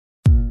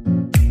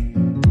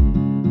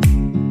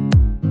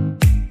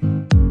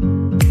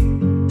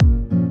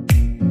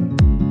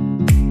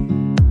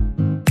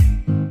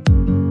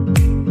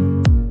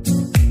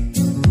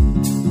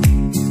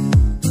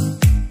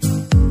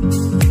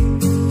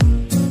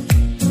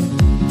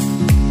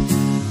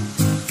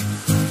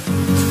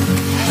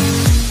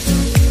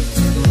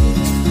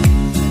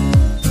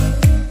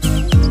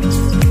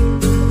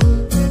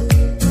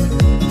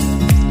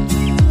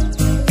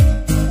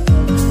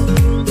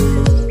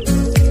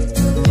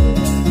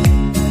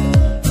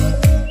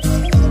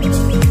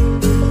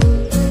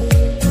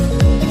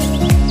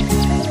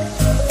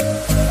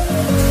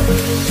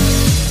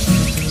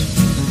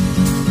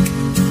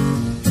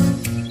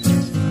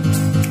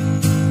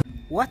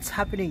What's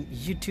happening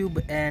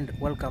YouTube, and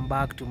welcome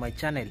back to my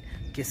channel.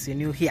 Case you're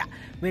new here,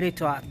 mimi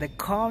naitwa the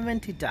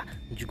commentator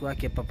mjukuu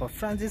wake Papa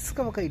Francis.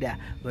 Kama kaida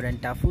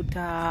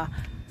unanitafuta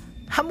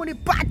Harmony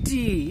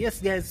Party.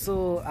 Yes guys,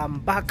 so I'm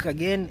back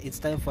again. It's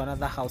time for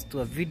another house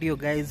tour video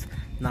guys.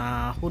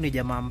 Na huu ni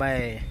jamaa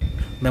ambaye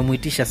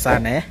memuitisha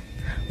sana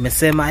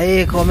Mesema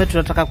kama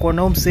tunataka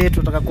kuona umse,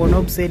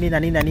 nini na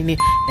nini na nini.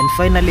 And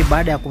finally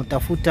baada ya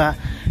kumtafuta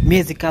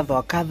miezi kadha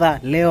wa kadha,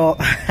 leo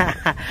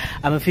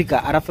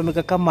amefika.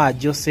 Anafamika kama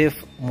Joseph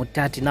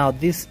Mutati. Now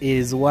this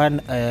is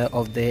one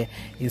of the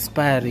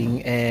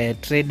inspiring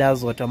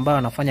traders watu ambao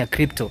wanafanya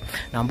crypto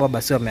na ambao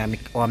basi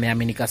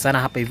wameaminika sana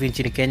hapa hivi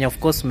nchini Kenya. Of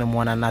course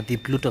mmemwona na The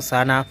Pluto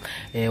sana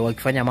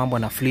wakifanya mambo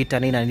na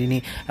Flitter nini na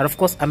nini. And of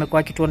course amekuwa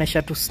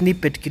akituonesha tu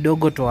snippet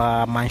kidogo tu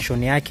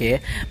mansion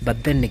yake,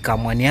 but then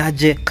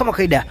nikamwaniaje kama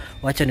kaida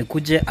wacha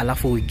nikuje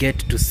alafu we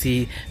get to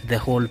see the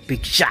whole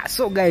picture.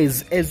 So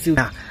guys, as you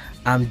know,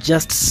 I'm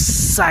just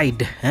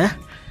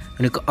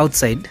niko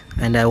outside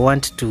and I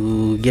want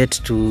to get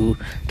to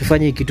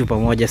tufanye kitu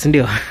pamoja, si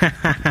ndio?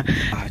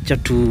 Acha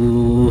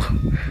tu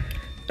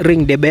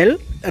ring the bell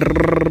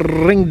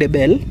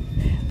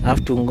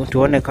after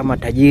tuone kama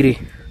tajiri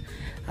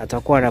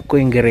atakuwa na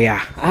kuingiria.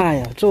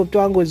 Haya, so mtu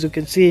wangu, as you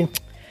can see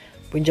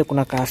punje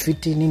kuna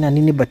kafiti nini na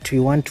nini, but we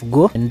want to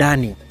go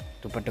ndani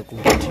tupate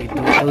kumchiti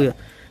huyo.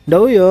 Ndo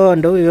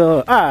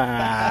huyo.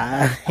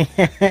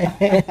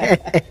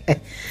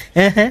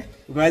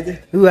 Ukaje?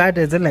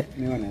 Hata zile.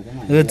 Niona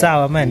jamaa. Huyo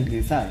sawa man.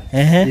 Ni sawa.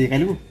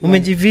 Karibu.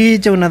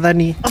 Umejificha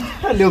unadhani?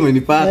 Leo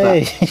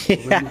umenipata.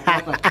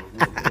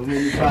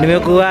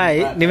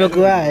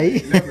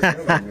 Nimekuwahi.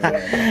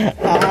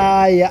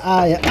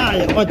 Aya.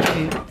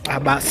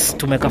 Bas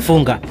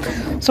tumekafunga.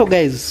 So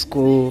guys,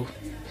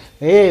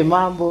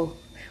 mambo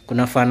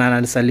kuna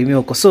fanana nisalimia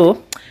huko. So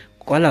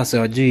kwa wale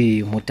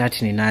wasiojui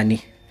Mutati ni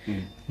nani,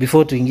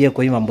 before tuingie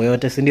kwa hii mambo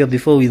yote, si ndio,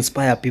 before we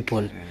inspire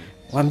people,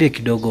 waambie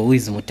kidogo who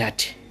is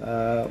Mutati.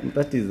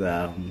 Mutati is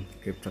a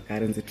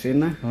cryptocurrency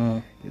trainer,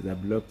 is a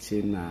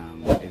blockchain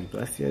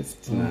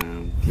enthusiast, na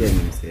pia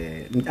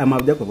ni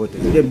amabuja kwa wote.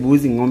 Ndio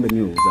mbuzi, ng'ombe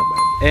mimi huuza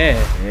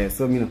bado.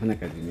 So mimi nafanya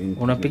kazi mingi.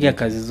 Unapiga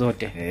kazi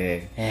zote?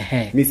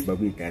 Mimi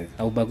sibagui kazi.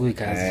 Au bagui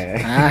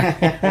kazi?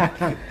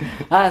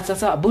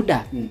 Sasa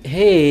Buda.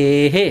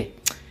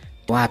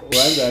 Wapi?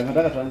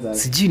 Nataka tuanze.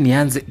 Sijui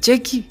nianze.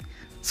 Cheki.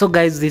 So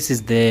guys, this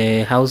is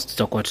the house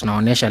tutakuwa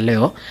tunaonesha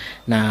leo,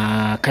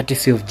 na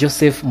courtesy of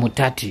Joseph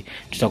Mutati.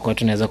 Tutakuwa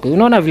tunaweza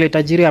unaona vile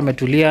tajiri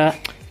ametulia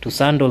tu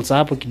sandals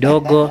hapo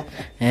kidogo,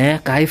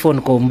 ka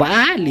iPhone kwa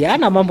mbali,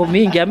 ana mambo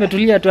mingi,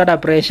 ametulia tu, ana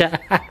pressure.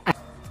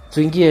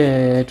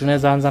 Tuingie,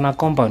 tunaweza anza na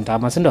compound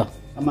ama si ndio?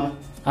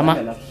 Ama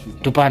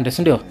tupande,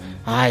 si ndio?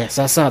 Haya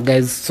sasa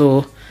guys,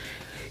 so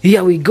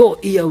here we go.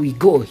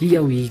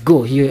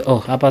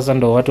 Hapa sasa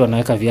ndo watu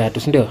wanaweka viatu,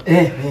 si ndio?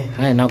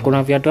 Na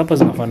kuna viatu hapa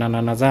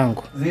zinafanana na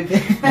zangu.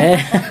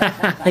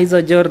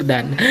 Hizo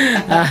Jordan.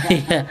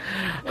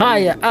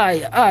 Haya.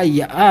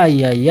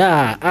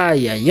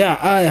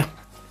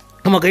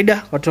 Kama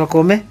kaida watu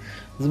wakome,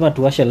 lazima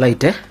tuwashe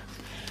light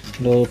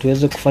ndio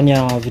tuweze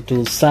kufanya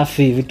vitu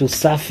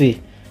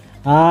safi.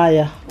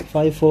 Haya,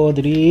 5 4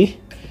 3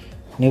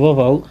 ni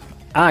baba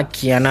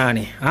akia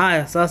nani.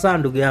 Haya sasa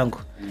ndugu yangu,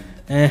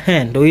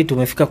 ndio hii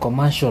tumefika kwa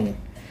mansion.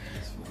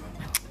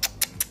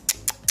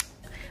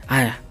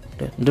 Haya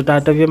ndo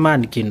tatavye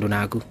man kindu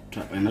naku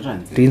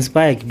tu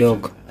inspire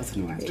kidogo.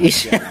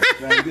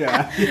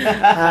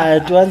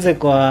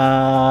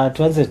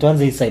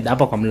 tuanze hii side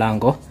hapa kwa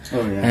mlango.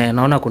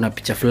 Naona kuna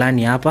picha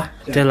fulani hapa.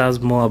 Tell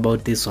us more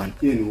about this one.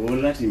 Hii ni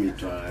wallet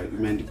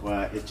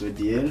imeandikwa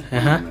HODL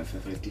na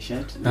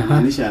t-shirt.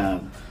 Inamaanisha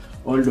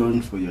hold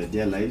on for your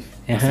dear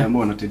life. Kwa ambao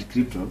wana trade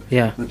crypto,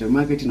 not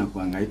market na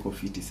kuhangaika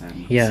fiti sana.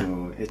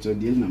 So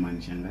HODL na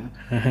maanisha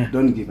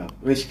don't give up.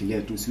 Wewe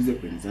shikilia tu, usiuze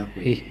coin zako.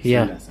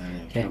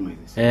 Kama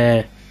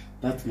hizo.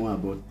 That's more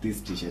about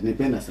this t-shirt.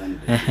 Nipenda sana.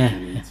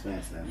 Inspire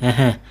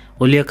sana.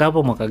 Ulieka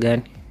hapo mwaka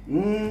gani?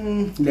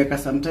 Like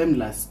sometime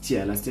last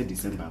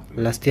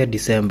year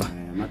December.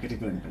 Market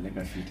iko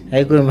inapeleka fiti.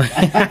 Haiko.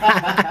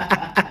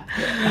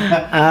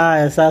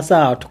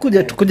 Sasa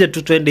tukuje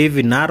tu twende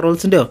hivi na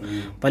rolls, ndio?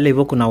 Pale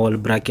hivyo kuna wall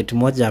bracket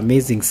moja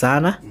amazing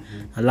sana.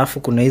 Alafu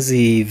kuna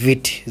hizi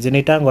viti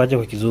zinaitangwa aje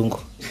kwa kizungu?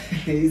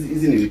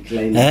 Hizi ni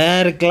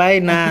recliner.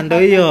 Recliner ndio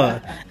hiyo.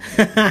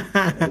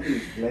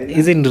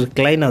 Hizi ni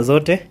recliner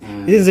zote.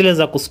 Hizi zile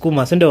za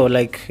kusukuma, si ndio?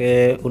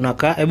 Like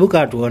unakaa, hebu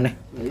kaa tuone.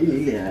 Hii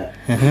ile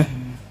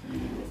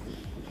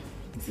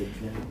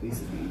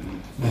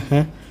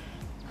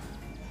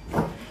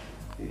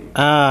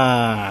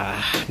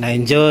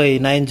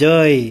na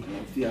enjoy.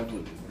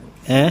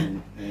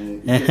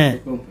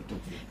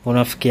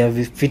 Unafikia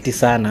vifiti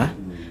sana.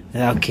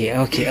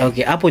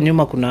 Okay. Hapo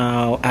nyuma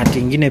kuna art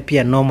nyingine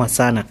pia noma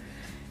sana.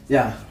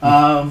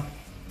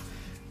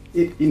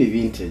 Hii ni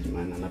vintage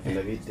man,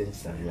 napenda vintage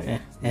sana.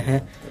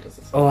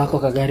 Wako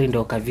kagari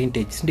ndo ka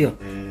vintage, ndio?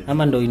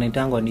 ama ndo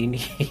inaitangwa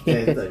nini?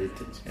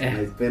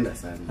 Naipenda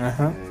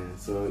sana.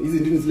 So hizi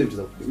ndio zile vitu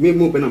za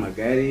mimi hupenda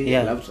magari,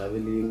 love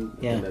traveling,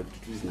 napenda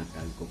vitu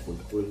zinakaa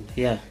cool.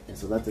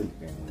 So that's the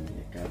kind of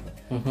cover.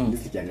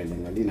 Nisi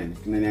kiangalia na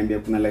tunaniambia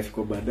kuna life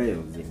kwa baadaye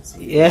mzee.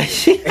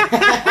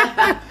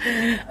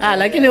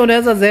 Lakini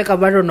unaweza zeeka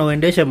bado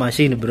unaendesha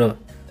machine bro.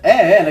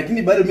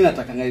 Lakini bado mimi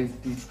nataka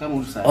kama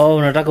mtu sana.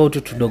 Unataka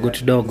utu tudogo.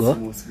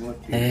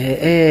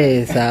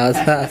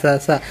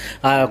 Sawa.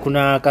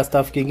 Kuna ka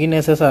stuff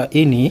kingine sasa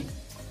ini.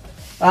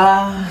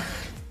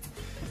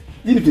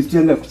 Hii ni kitu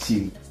yangu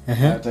kuchini.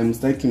 I'm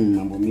starting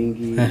mambo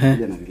mingi,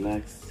 kuja na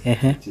relax,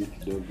 chill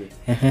kidogo.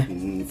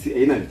 Si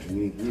aina vitu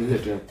mingi. Ile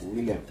tu ya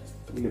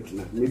ile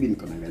tuna maybe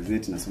niko na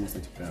gazeti nasoma sasa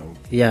tukao.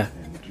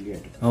 Natulia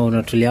tu.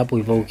 Unatulia hapo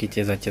hivyo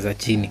ukicheza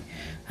chini.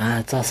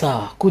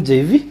 Sawa. Kuja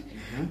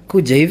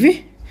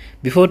hivi.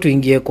 Before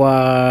tuingie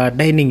kwa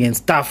dining and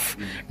stuff,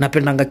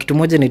 napendanga kitu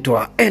moja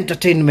inaitwa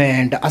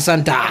entertainment.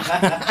 Asanta.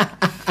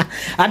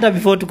 Hata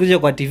before tukuje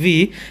kwa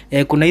TV,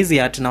 kuna hizi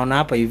art naona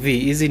hapa hivi.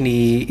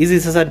 Hizi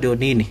sasa ndio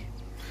nini?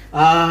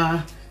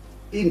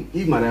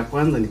 Hii mara ya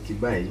kwanza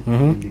nikibai,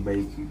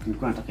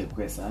 nilikuwa nataka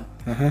ikuwe saa,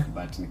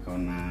 but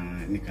nikaona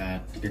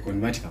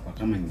convert kwa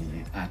kama ni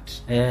art.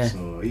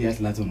 So hii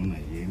art lazima unaona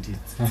iende.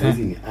 Sasa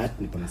hizi ni art,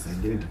 niko na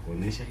side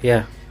nitakuonesha.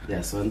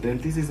 So and then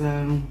this is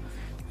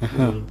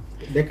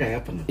deka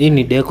hapa. Hii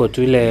ni deco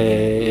tu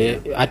ile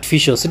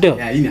artificial, sio?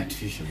 Hii ni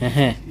artificial.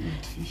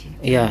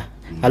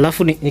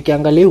 Alafu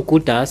nikiangalia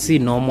ukuta si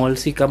normal,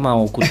 si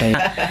kama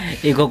ukuta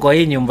iko kwa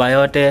hii nyumba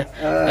yote.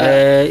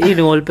 Hii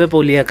ni wallpaper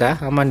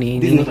ulieka ama ni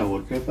nini? It's not a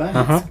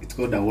wallpaper. It's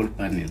called a wall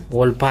panel.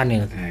 Wall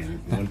panel.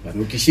 Wall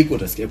panel. Ukishika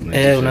utasikia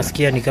kuna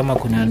unasikia ni kama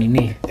kuna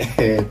nini?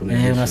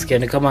 Unasikia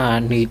ni kama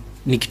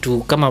ni kitu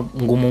kama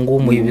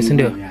ngumu hivi, si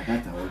ndio?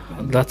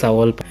 That's a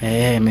wall.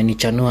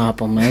 Amenichanua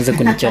hapo, mwanze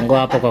kunichongoa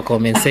hapo kwa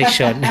comment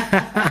section.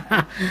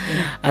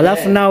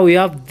 Alafu now we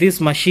have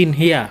this machine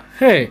here.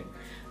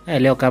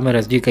 Leo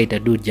camera sijui kaita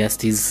do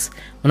justice.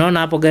 Unaona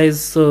hapo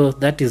guys, so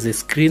that is a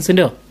screen, si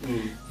ndio?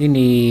 Hii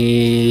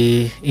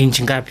ni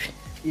inch ngapi?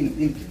 In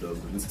kidogo,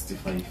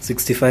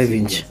 65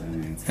 inch.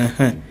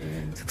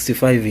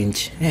 65 inch.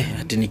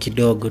 Ati ni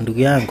kidogo ndugu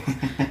yangu.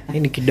 Hii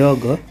ni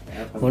kidogo.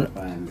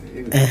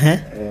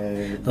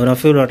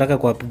 Unafeel unataka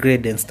ku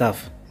upgrade and stuff?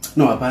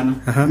 No, hapana.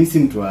 Mimi si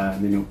mtu wa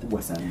neno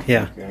kubwa sana.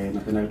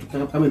 Napenda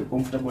kitu kama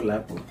comfortable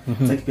hapo.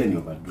 Sasa pia ni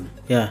overdo.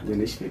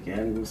 Naishi peke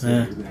yangu, so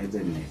haja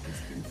ni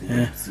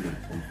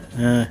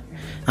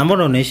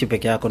Ambona unaishi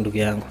peke yako ndugu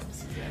yangu?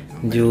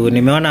 Juu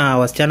nimeona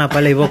wasichana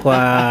pale hivyo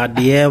kwa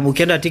DM,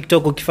 ukienda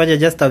TikTok ukifanya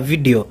just a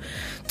video.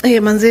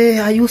 Manze,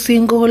 are you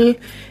single?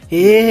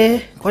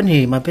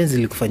 Kwani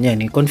mapenzi likufanyia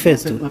ni?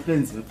 Confess tu.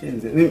 Mapenzi.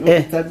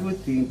 It's a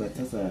good thing, but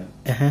sasa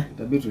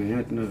tabitu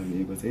wenyewe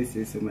tunavyonego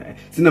sasa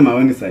sina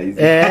maoni saa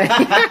hizi.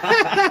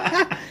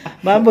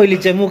 Mambo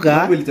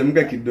ilichemuka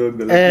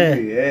kidogo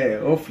lakini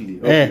awfully.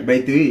 By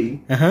the way,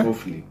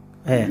 awfully.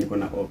 Niko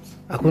na ops.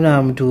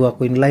 Hakuna mtu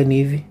wako in line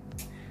hivi?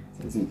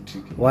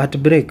 What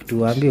break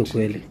tu waambie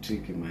ukweli.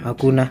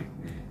 Hakuna.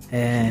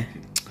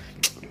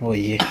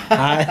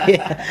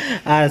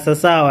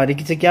 Sasa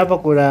nikicheki hapa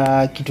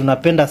kuna kitu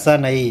napenda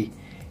sana hii.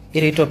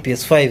 Inaitwa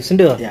PS5, si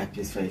ndio?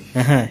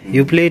 PS5.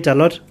 You play it a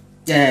lot?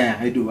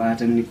 I do.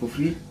 Hata niko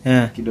free.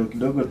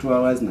 Kidogo 2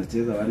 hours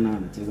nacheza, 1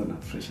 hour nacheza na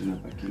freshen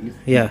up akili.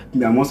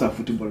 I'm also a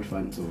football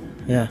fan, so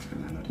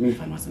mimi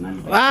fan Arsenal.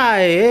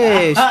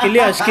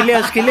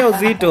 Shikilia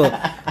uzito.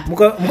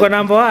 Mko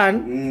number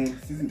 1?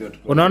 Sisi ndio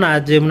tuko. Unaona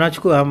aje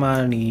mnachukua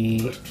ama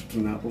ni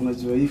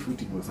unajua hii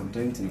football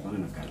sometimes ni kwa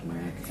na karma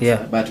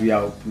yake. But we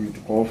are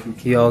off.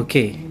 You are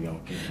okay.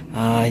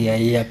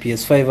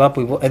 PS5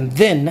 hapo hivyo. And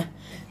then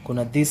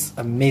kuna this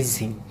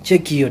amazing.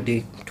 Check hiyo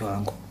day mtu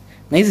wangu.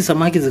 Na hizi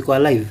samaki ziko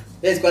alive?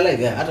 Ziko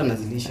alive, hata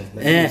nazilisha.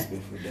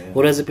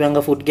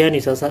 Unazipeanga food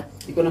gani sasa?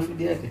 Iko na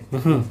food yake.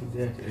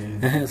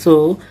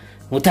 So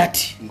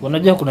Mutati,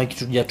 unajua kuna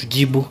kitu ya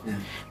tujibu.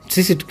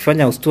 Sisi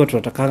tukifanya ustua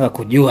tunatakanga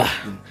kujua.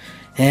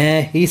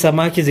 Hii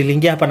samaki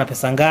ziliingia hapa na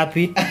pesa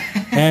ngapi?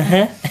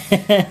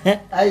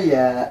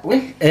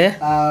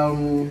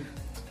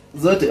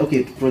 Zote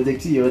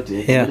project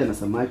yote pamoja na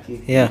samaki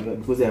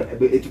because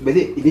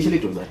initially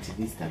it was a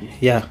TV stand.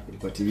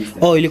 Ilikuwa TV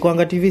stand.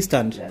 Ilikuwa TV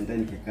stand. And then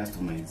we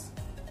customize.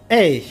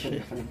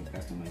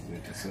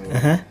 So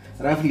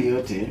roughly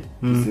yote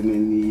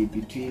ni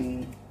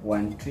between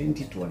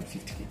 120 to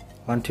 150k.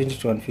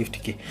 120 to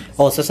 150k.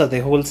 Sasa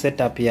the whole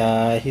setup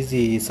ya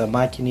hizi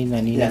samaki nini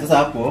na nini. Sasa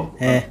hapo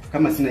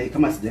kama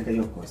sijaka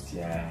hiyo cost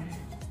ya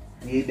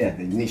either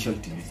the initial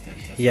TV stand.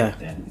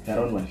 It's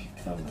around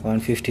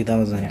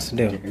 150,000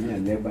 ndio.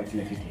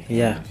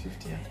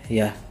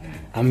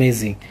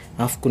 Amazing.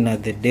 Alafu kuna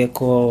the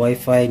deco,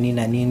 wifi nini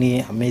na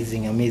nini,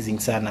 amazing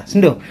sana.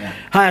 Ndio.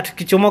 Haya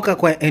tukichomoka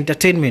kwa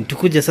entertainment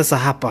tukuje sasa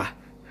hapa.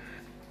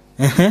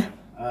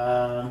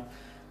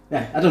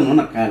 Hata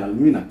unaona kala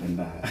mimi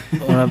napenda.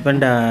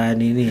 Unapenda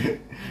nini?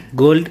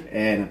 Gold?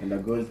 Napenda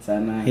gold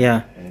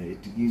sana.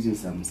 It gives you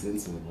some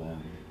sense of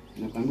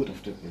nakwambia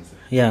utafute pesa.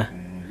 Yeah.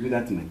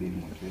 That's my daily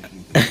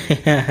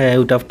motivation.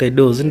 Utafute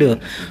dose ndio.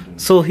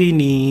 So hii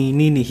ni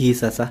nini hii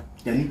sasa?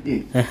 Yani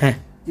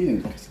hii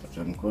ni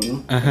kwa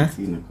mkono.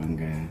 Si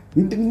inakwanga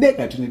ni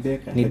deka.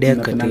 Ni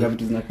deka tu.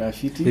 Vitu zinakaa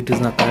fiti. Vitu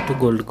zinakaa tu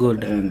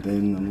gold. And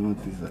then no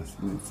this is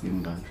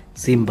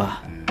Simba.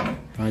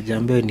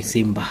 Unajambia ni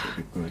Simba.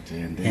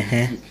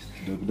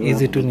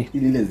 Hizi tu ni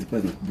ile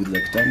zilikuwa zinakubuza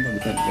kitambo,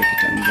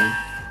 kitambo.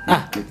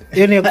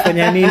 Hiyo ni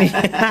kufanya nini?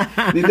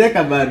 Ni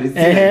deka bado,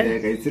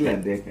 sila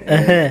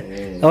deka.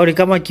 Au ni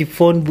kama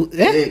kifone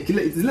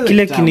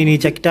kile kinini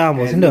cha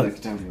kitambo, si ndio?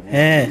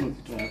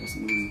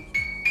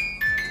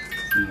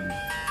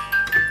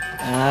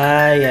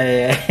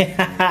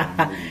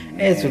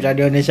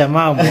 Tutanionyesha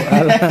mambo.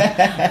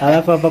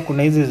 Alafu hapa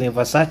kuna hizi za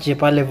Versace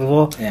pale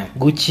vivo,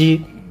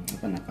 Gucci.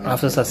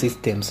 Alafu sasa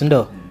systems,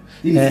 ndio?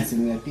 Hii ni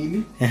simu ya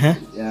pili.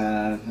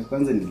 Ya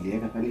kwanza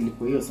niliweka pale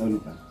ilipo hiyo sound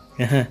bar.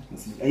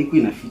 Haiko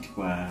ina fit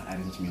kwa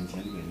arrangement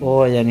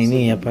yangu. Ya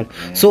nini hapa.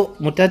 So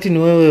Mutati ni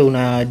wewe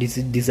una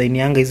design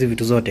yanga hizi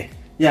vitu zote?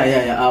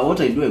 Yeah. What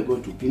I do, I go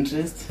to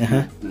Pinterest,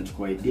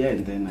 nachukua idea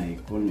and then I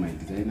call my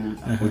designer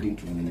according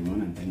to mwenye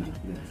nimeona and then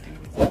anakuja.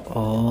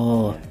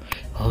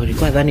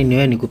 Nilikuwa nadhani ni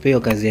wewe nikupe hiyo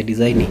kazi ya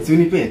design. Si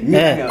unipe.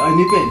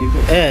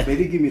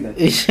 Very give me that.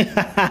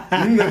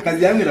 Mimi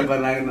kazi yangu ina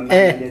bana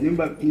na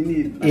nyumba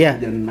nini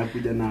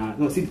nakuja na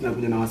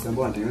tunakuja na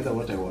wasambao wanatengeneza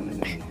what I want.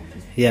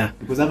 Yeah.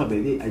 Because hapa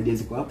baby ideas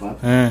ziko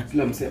hapa.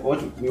 Kila mse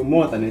watu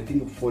more than I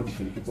think 40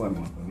 people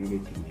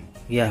wameweka.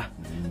 Yeah.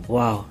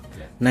 Wow.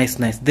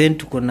 Nice. Then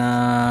tuko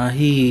na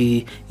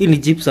hii ni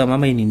gypsum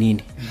ama hii ni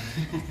nini?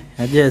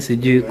 Najua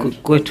sijui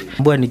kwetu.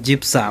 Mbona ni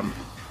gypsum.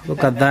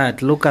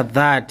 Look at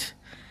that.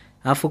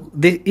 Alafu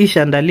hii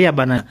shandalia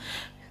bana.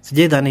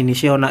 Sijui dhani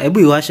nishaona. Hebu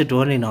iwashe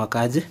tuone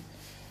inawakaje.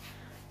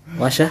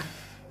 Washa.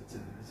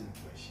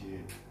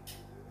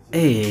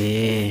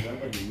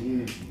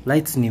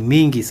 Lights ni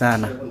mingi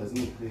sana.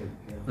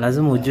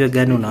 Lazima ujue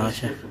gani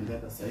unawasha.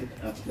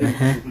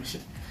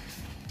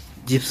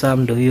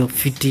 Gypsum ndo hiyo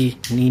fiti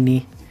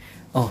nini.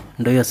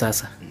 Ndo hiyo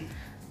sasa.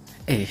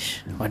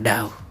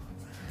 Wadau.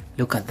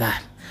 Look at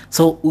that.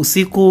 So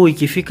usiku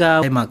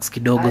ikifika max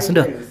kidogo, si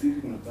ndio?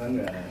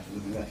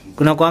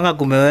 Kuna kuanga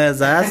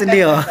kumeweza, si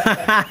ndio?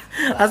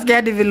 Asikia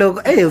hadi vile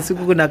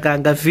usiku kuna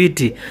kaanga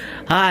fiti.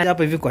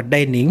 Hapa hivi kwa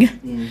dining.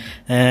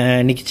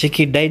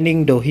 Nikicheki dining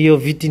ndo hiyo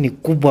viti ni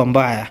kubwa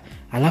mbaya.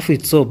 Alafu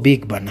it's so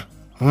big bana.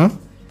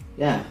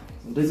 Yeah,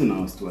 sometimes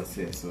una was to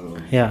assess, so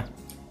yeah.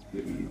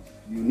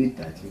 You need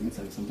that.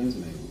 Sometimes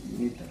you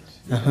need that.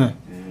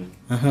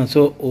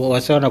 So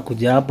wasa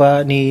wanakuja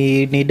hapa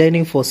ni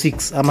dining for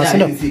 6 ama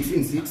sio? In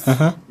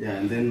 6. Yeah,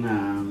 and then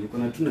niko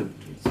na tuna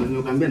so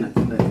nimekwambia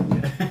napenda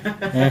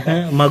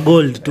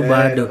magold tu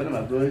bado.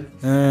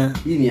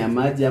 Hii ni ya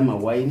maji ama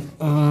wine.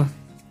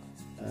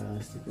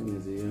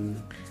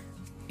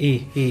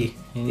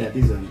 Yeah,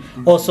 this one.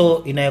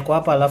 Also inawekwa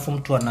hapa alafu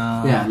mtu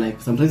ana like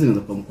sometimes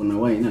unaweza kumpa na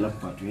wine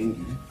alafu watu wengi.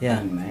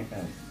 Yeah. Unaweka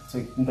so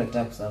kumpa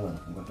tap sawa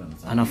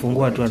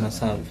anafungua tu ana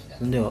serve.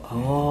 Ndio.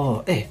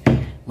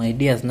 My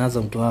ideas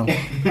nazo mtu wangu.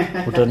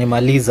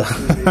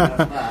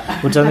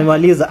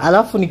 Utanimaliza.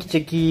 Alafu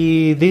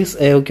nikicheki this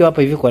ukiwa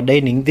hapa hivi kwa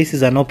dining, this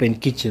is an open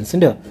kitchen, si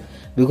ndio?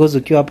 Because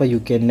ukiwa hapa you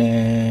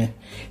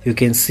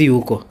can see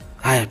huko.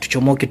 Haya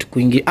tuchomoke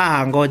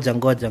tukuingia.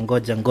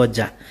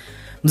 Ngoja.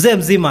 Mzee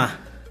mzima.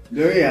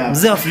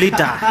 Mzee wa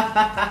Flita.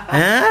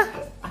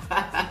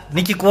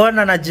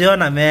 Nikikuona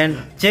najiona man.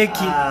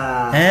 Cheki.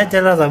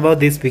 Tell us about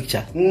this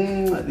picture.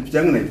 Picha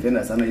yangu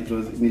naipenda sana. It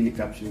was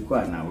caption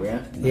kwa na wear.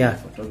 Yeah.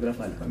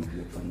 Photographer alikuwa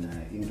amefanya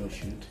indoor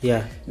shoot.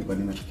 Yeah. Nilikuwa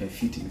nimetokea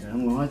fit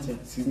nikaamua wacha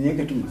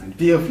siniweke tu mahali.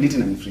 Pia Flita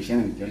na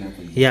nifreshana nikiona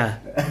hapo. Yeah.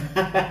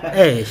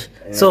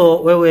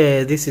 So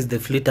wewe this is the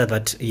Flita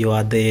that you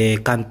are the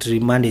country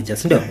manager,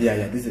 ndio?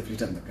 Yeah, this is the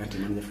Flita, the country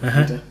manager for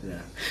Flita.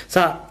 Yeah.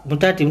 Sasa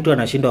Mutati mtu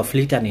anashindwa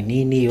Flita ni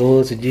nini?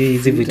 Sijui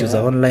hizi vitu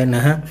za online.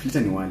 Flita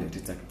ni wallet,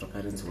 it's a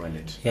cryptocurrency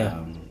wallet. Yeah.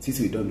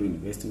 Sisi we don't do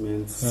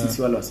investments.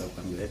 Sisi wale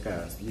wasakamileka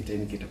split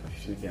any kitu kwa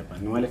shilingi hapa.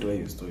 Ni wallet where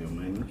you store your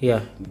money.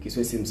 Yeah.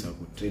 Nikiswa simu sa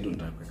ku trade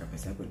unataka kuweka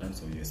pesa yako in terms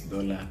of US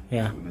dollar.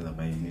 Yeah. Unaweza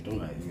buy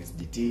nitonga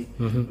USDT,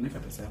 unaweka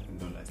pesa yako in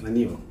dollars. Na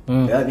niyo.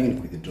 The other thing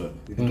ni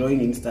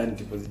withdrawing instant,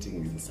 depositing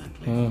instant.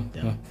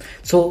 Yeah.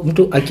 So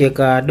mtu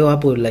akiweka do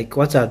hapo like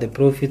what are the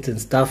profits and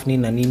stuff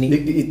nini na nini?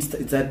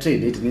 It's a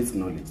trade, it needs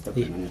knowledge.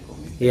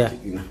 Yeah.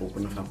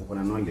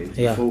 Kuna knowledge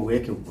before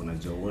uweke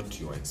unajua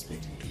what you are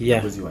expecting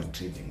because you are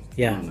trading.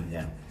 Yeah.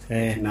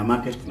 Na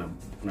market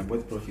kuna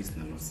both profits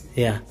na losses.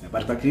 Yeah.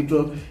 But for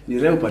crypto ni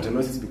rare upate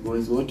losses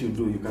because what you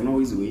do you can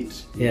always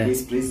wait. Yeah. In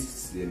case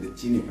price the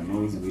chin you can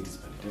always wait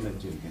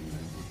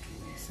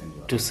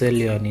to sell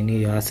your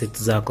nini your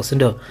assets zako, si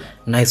ndio?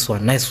 Nice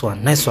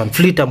one.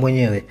 Flita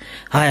mwenyewe.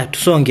 Haya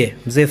tusonge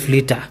mzee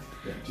Flita.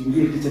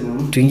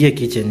 Tuingie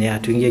kitchen.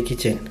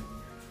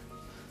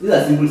 This is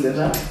a simple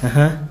setup.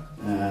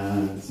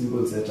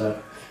 Simple setup.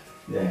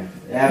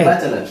 Yeah,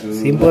 bachelor too.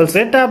 Simple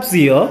setup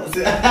sio?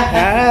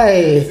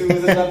 Hai.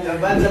 Simple setup ya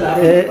bachelor.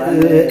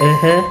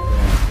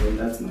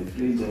 That's my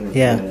fridge.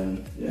 Yeah.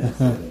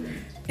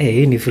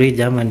 hii ni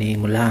fridge ama ni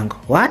mlango?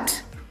 What?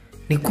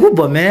 Ni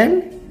kubwa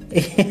man.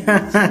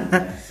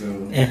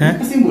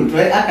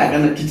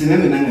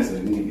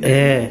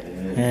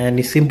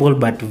 Ni simple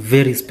but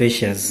very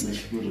spacious.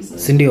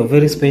 Sindio,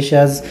 very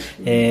spacious.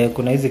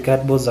 Kuna hizi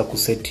cardboards za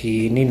kuseti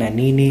nini na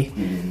nini.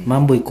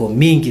 Mambo iko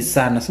mingi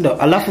sana. Sindio,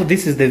 alafu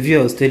this is the view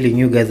I was telling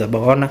you guys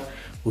about. Ona,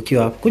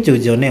 ukiwa kuja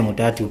ujionee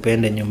Mutati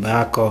upende nyumba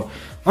yako.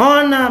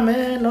 Ona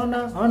man,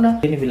 ona.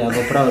 Ni vile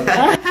ako proud.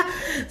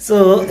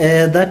 So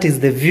that is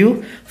the view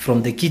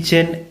from the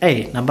kitchen.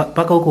 Na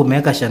paka huko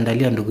umeweka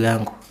chandelier ndugu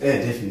yangu.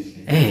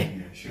 Definitely.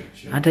 Sure.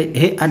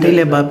 Hata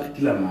ile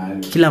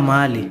kila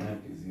mahali.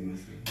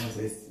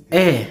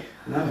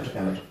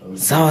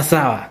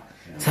 Sawa.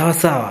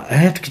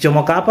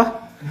 Tukichomoka hapa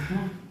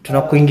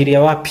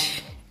tunakuingilia wapi?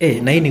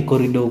 Na hii ni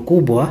corridor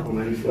kubwa.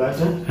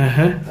 Unanifuata?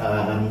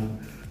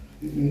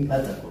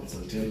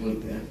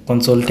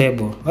 Console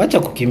table. Acha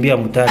kukimbia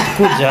Mutati.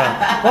 Kuja.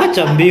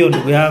 Acha mbio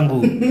ndugu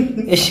yangu.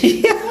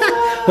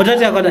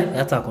 Mutati akoda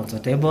hata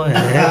console table.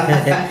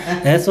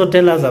 So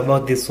tell us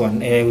about this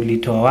one.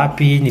 Ulitoa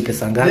wapi? Ni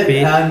pesa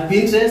ngapi?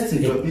 Pinterest.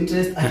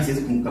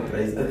 Siwezi kumbuka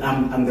price.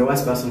 I'm the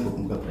worst person for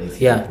kumbuka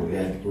price. Yeah.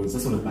 Because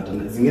sasa unapata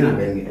zingine na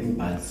buying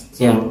impulse.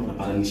 So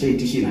unapata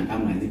nishaitishi na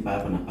kama nilipa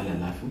hapa na pale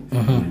alafu.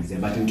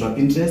 But nitoa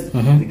Pinterest,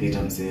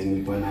 nikaita msee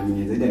nilikuwa na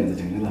mwenye zaidi anaweza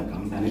tengeneza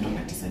account anaitwa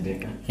Katisa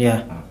Deka.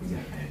 Yeah.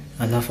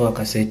 Alafu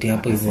akaseti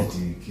hapo hivyo.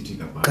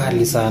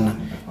 Kali sana.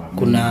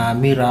 Kuna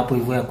mira hapo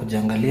hivyo ya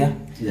kujiangalia.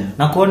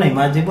 Na kuona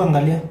image, hebu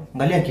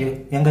angalia kio,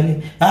 angalia.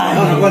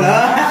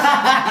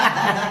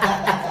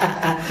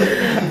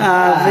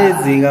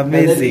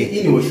 Amazing.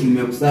 Hii ni washroom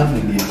ya kusafu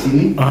ni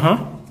chini.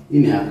 Hii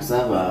ni ya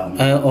kusafu.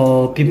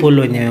 People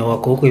wenye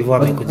wako huko hivyo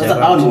wamekuja. Sasa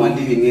hao ni wa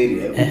living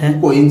area.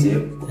 Huko nje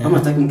kama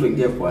hataki mtu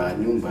aingie kwa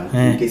nyumba,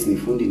 in case ni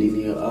fundi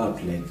nini au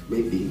like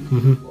maybe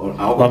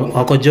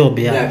wako job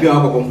ya. Yeah, pia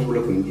wako comfortable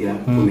kuingia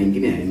kwa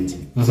mengine ya nje.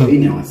 So hii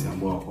ni wasi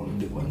ambao wako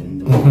kwa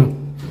nyumba.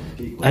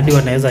 Hadi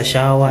wanaweza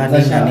shower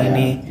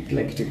nini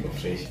kila kitu iko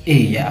fresh.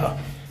 Yeah.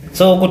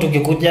 So huko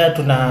tukikuja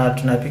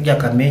tunapiga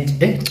kameji.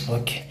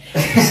 Okay.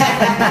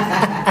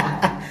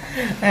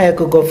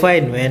 Kuko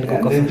fine man,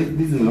 kuko fine.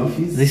 This is my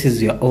office. This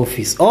is your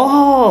office.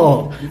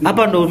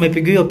 Hapa ndo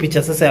umepiga hiyo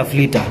picha sasa ya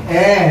Flitter.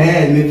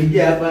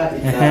 Nimepiga hapa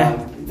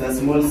it's a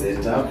small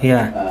setup.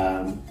 Yeah.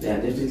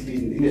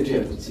 Definitely ile tu ya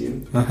kuchim.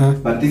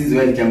 But this is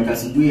where nikiamka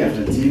asubuhi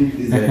after gym,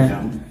 this is where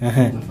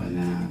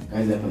nafanya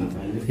kazi hapa na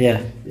pale. Yeah,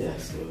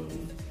 so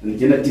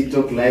nikienda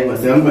TikTok live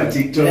wasewangu wa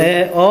TikTok.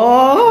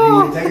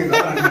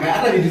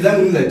 Hata video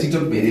zangu za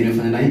TikTok pia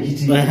nimefanya na hii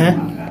kiti.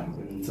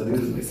 So this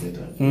is my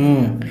setup.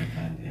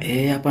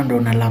 Hapa ndo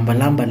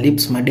unalamba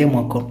lips mademu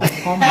wako.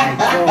 Oh my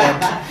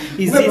god.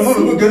 Is this?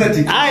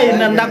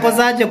 Na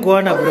ndakosaje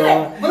kuona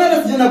bro. Mbona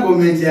unasiona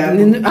comment yako?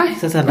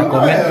 Sasa na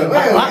comment.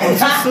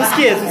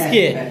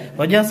 Usikie.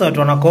 Wajua sasa watu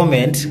wana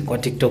comment kwa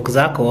TikTok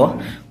zako,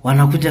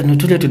 wanakuja ni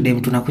tule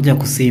tudem tunakuja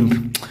kusimp.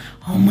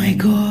 Oh my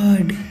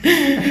god.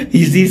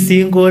 Is he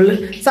single?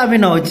 Sasa mimi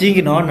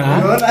naochingi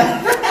naona.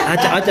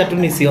 Acha tu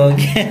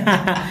nisionge.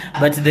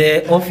 But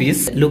the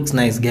office looks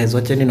nice guys.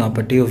 Wacha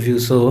niwapatie view.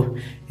 So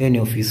hiyo ni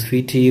office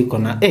fiti.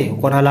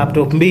 Uko na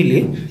laptop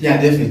mbili?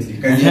 Yeah, definitely.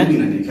 Kazi yangu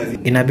inanikazi.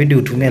 Inabidi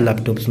utumie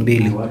laptops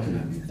mbili.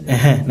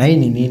 Na hii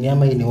ni nini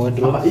ama hii ni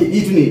wardrobe?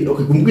 Hii tu ni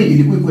kumbuka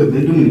ilikuwa kwa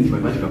bedroom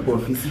nilipata kwa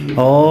office.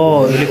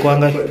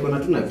 Ilikuanga kuna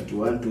tuna vitu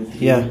 1 2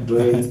 3. Yeah.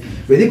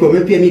 Wewe kwa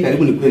pia mimi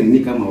karibu nikuwe nini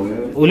kama wewe.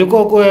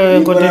 Ulikuwa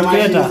kwa content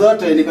creator?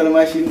 Zote niko na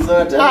machine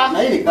zote.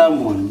 Na hii ni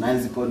common, na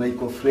ziko na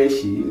iko fresh.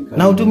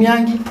 Na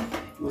utumiangi?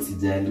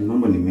 Usijali,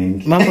 mambo ni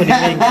mengi.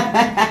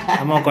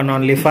 Ama uko na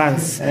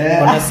OnlyFans.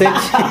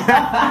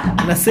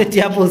 Kuna set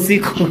hapo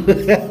usiku.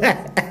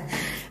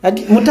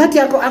 Mutati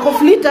ako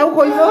Flitter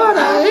huko hivyo.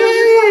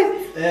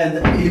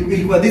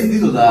 Ilikuwa this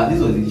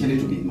was initially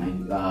to be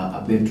my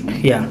a bedroom.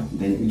 Yeah.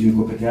 Then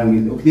niko peke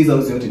yangu. These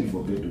house yote ni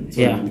for bedroom.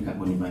 So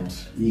nikakonvert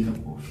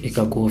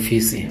ikakuwa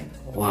ofisi.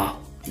 Wow.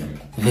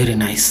 Very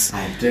nice.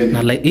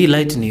 Na hii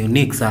light ni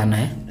unique sana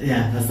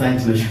Yeah,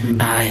 asante nashukuru.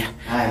 Haya.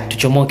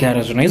 Tuchomoke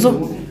haraka na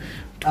hizo.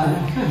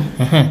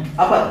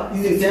 Hapa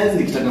hizi stairs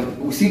nikitaka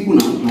usiku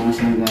na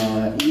unashanga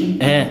hii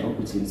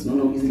hapo chini.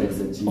 Unaona hizi lights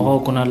za chini.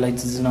 Kuna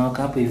lights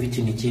zinawaka hapo hivi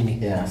chini.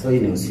 Yeah, so hii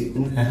ni usiku.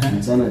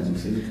 Mchana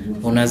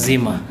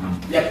unazima.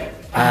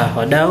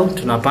 Wadau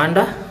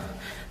tunapanda.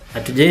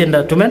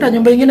 Hatujaenda, tumeenda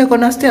nyumba nyingine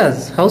kwa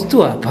stairs. House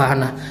tour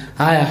hapana.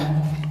 Haya,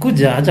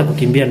 kuja acha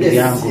kukimbia ndugu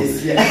yangu.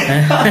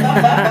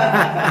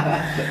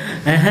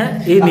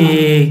 Hii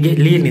ni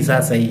lini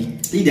sasa hii?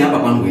 Hii hapa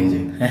kwangu nje.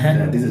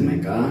 This is my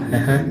car.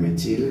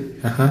 Nimechill.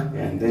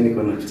 And then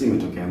niko na kitu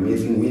imetokea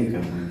amazing. Mimi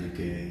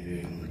nikamwambia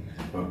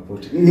kwa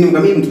pote.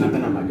 Mimi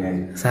tunapenda magari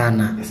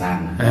sana.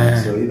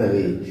 So either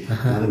way,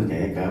 ndio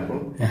nikaweka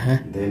hapo.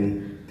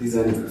 Then this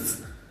one is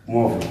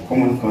more of a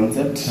common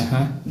concept.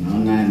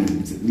 Naona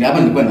ni hapa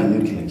nilikuwa na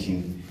nyuki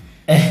lakini.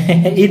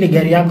 Hii ni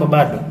gari yako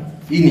bado?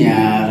 Hii ni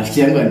ya rafiki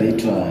yangu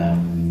anaitwa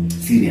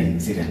Syrian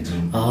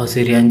Juma.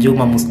 Syrian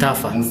Juma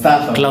Mustafa.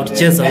 Cloud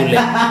chaser ule.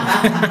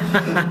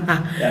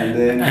 And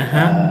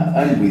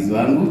then boys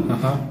wangu.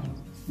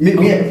 Me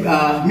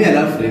I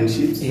love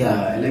friendships.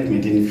 Yeah. I like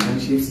maintaining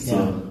friendships. Yeah.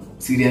 So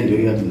Syria ndio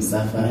hiyo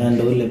tumsafa.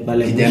 Ndio ule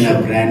pale kijana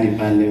Brani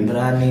pale.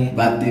 Brani.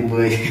 Birthday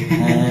boy.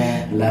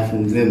 Alafu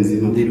mzee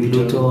mzima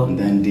Pluto.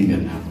 Then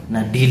Dillion hapo.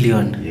 Na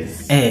Dillion.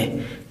 Yes.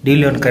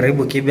 Dillion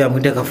karibu kibe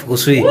amwite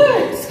kafukusui.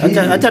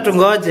 Acha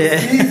tungoje.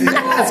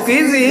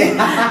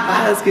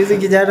 Siku hizi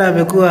kijana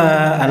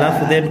amekuwa,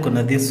 alafu then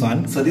kuna this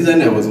one. So this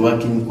one I was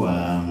working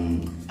kwa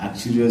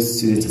Actuarial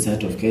Student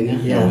Society of Kenya.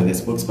 Yeah. With the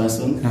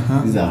spokesperson.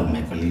 These are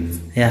my colleagues.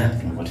 Yeah.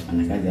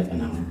 Tunafanya kazi hapa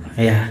na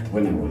huko. Yeah.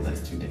 When I was a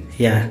student.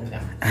 Yeah.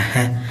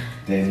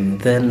 Then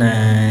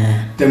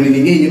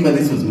nyingine nyumba,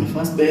 this was my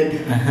first bed.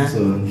 So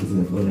this is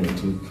the one I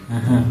took.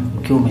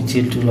 Ukiwa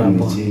umechill tu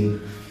hapo.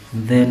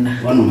 Then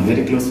one of my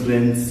very close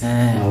friends,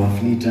 our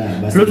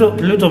fleeter.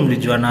 Pluto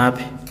mlijuana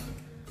wapi?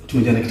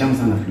 Tumejuana kitambo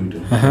sana Pluto.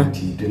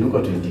 Tuliko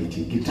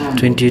 2018. Kitambo.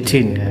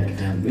 2018. Yeah,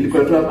 kitambo.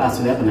 Nilikuwa tu hapa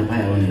asili hapa na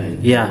paya online.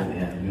 Yeah.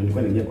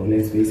 Nilikuwa ningia kwa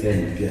online space ya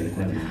pia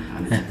alikuwa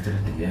na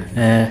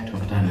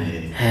tukakutana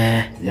yeye.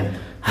 Yep.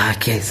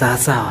 Okay,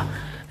 sawa.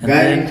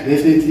 Guy,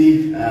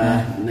 definitely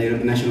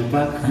Nairobi National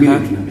Park.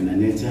 Mimi tunapenda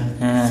nature.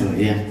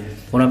 So yeah.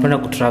 Unapenda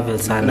kutravel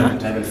sana.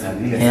 Travel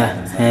sana.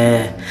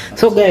 Yeah.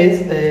 So guys,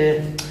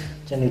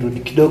 nirudi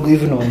kidogo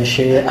hivi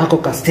naonyeshe ako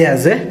ka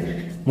stairs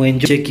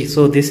mwenjeki.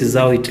 So this is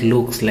how it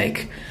looks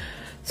like.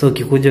 So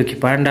ukikuja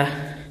ukipanda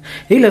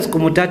ile siku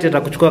Mutati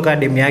atakuchukua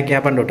academy yake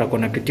hapa, ndo utakuwa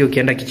unapitia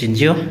ukienda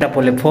kichinjio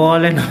pole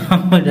pole na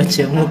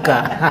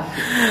unachemuka.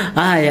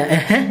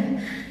 Haya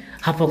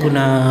hapa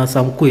kuna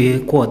some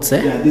quotes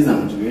Yeah, these are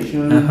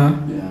motivation. Yeah.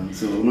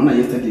 So unaona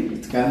yesterday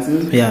it's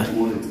cancelled. Yeah.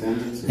 Tomorrow it's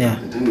cancelled. So Yeah.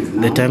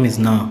 the time is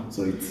now.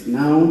 So it's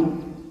now.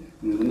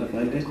 Unaona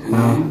pale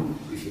now.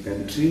 If you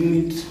can dream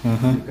it, you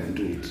can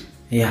do it.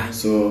 Yeah.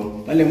 So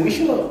pale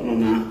mwisho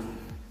unaona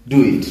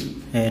do it.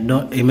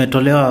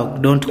 Imetolewa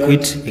don't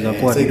quit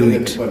ikakuwa do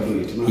it.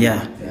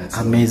 Yeah. So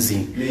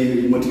amazing.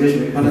 The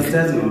motivation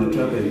understands on the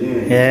travel.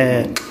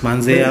 Yeah.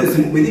 Manze ya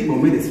with the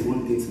moment small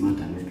things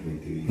matter not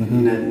with you.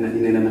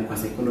 Inaenda kwa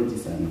psychology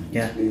sana.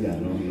 Yeah.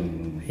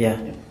 Yeah.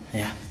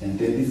 Yeah. And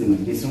then this is my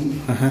wisdom.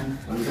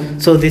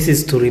 So this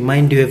is to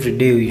remind you every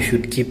day you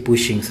should keep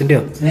pushing, si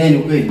ndio? Yeah.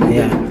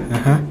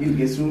 You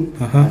get through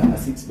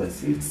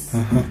 6x6.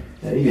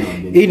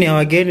 Hii ni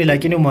wageni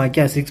lakini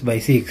umewekea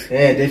 6x6.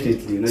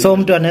 Definitely. So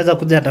mtu anaweza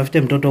kuja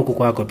atafute mtoto huko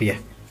kwako pia.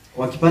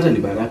 Wakipata ni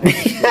baraka.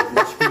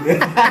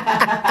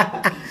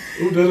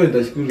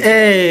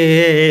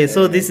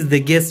 So this is the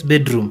guest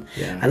bedroom.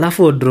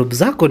 Alafu wardrobe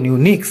zako ni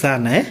unique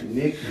sana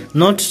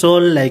Not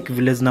tall like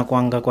vile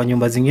zinakuanga kwa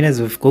nyumba zingine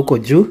zifika huko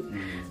juu,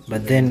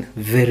 but then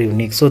very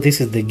unique. So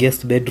this is the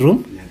guest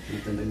bedroom.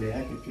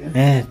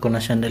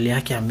 Kuna chandelier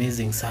yake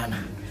amazing sana.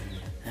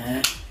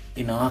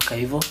 Inawaka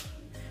hivyo.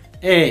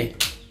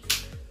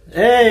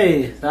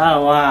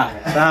 Sawa.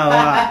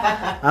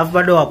 Alafu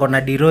bado wako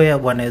na diroya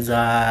bwanaweza.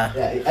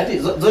 Hadi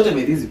zote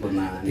hizi ziko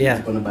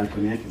na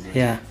balcony yake zote.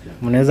 Yeah.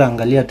 Mnaweza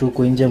angalia tu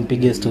huko nje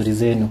mpige stories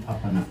zenu.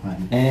 Hapa na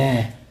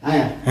pale.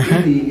 Haya,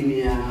 hii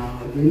ni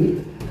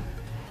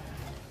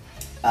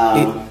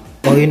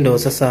hii ndo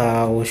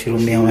sasa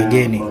ushirumia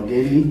wageni.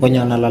 Wenye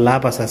wanalala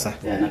hapa sasa.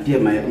 Na pia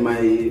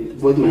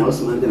both my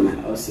house manager and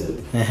my house help.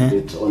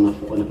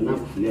 Wanapenda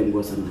kufulia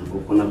nguo sana.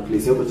 Kuna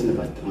place hapo chini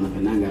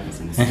wanapendanga hapa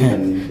sana.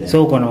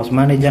 So uko na house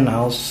manager na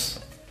house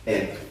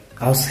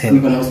help.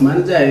 Niko na house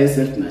manager,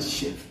 help na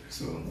chef.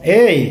 So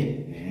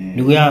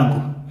ndugu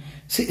yangu.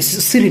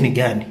 Siri ni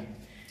gani?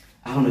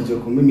 Unajua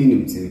kwa mimi ni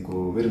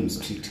mseko very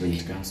strict when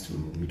it comes to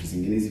vitu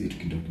zingine hizi vitu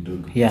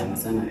kidogo.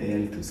 Sana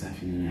health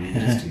usafi ni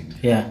strict.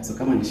 So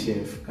kama ni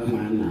chef, kama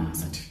ana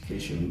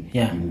certification,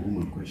 ni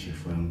ngumu kwa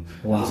chef wangu.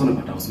 So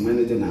unapata house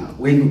manager na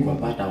wengi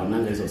kuwapata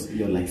wananga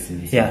hiyo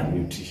license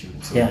nutrition.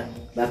 So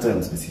that's why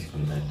I'm specific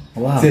on that.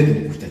 Wow. Sasa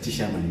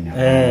kutatisha ama nini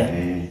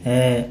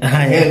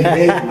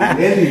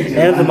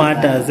Health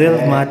matters.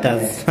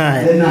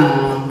 Then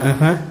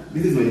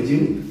this is my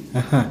gym.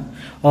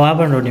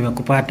 Hapa ndo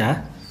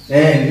nimekupata.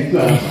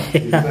 Nilikuwa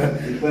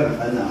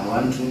nafanya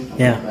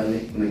pale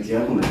kuna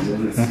kiapo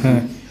unajiona.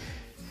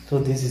 So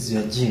this is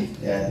your gym.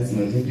 This is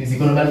my gym.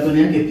 Ziko na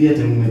balcony yake pia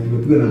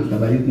tumepigwa na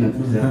tabariki na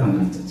kuza hapa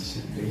na chatisha.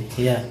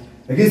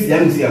 Lakini si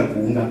yangu si ya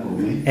kuunga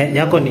kwa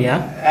yako ni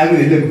ya? Yangu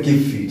ni ile keep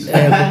fit.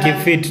 Keep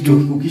fit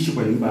tu. Ukishi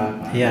kwa nyumba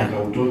hapa.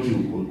 Utoki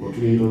uko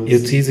tu indoors.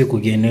 It's easy to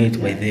generate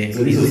by the.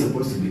 So this was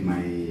supposed to be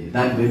my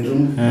third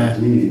bedroom.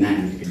 Mimi ni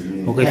nani?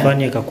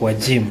 Ukifanya ikakuwa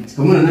gym.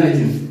 Kama una nani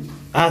gym?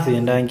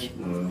 Siendangi.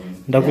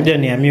 Ndakuja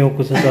nihamie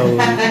huku sasa.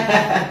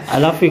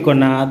 Alafu iko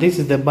na this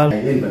is the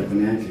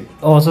balcony yake.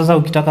 Sasa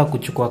ukitaka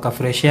kuchukua ka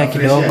fresh air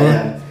kidogo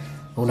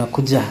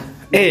unakuja.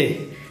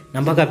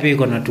 Na mpaka pia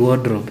iko na tu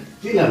wardrobe.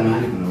 Kila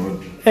mahali kuna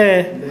wardrobe.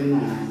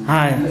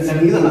 Haya.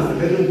 Naingiza na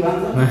bedroom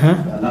kwanza.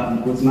 Alafu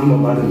kwa namba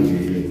bado ni.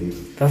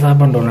 Sasa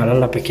hapa ndo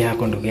unalala peke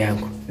yako ndugu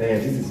yangu.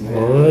 This is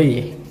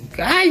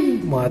Kai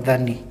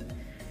mwadhani.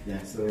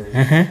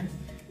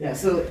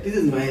 So this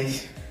is my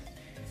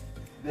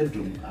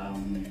bedroom.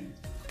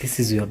 This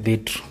is your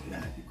bedroom.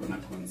 Iko na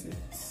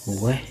concepts.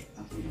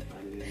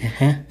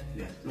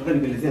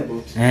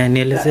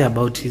 Nielezea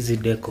about hizi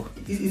deco.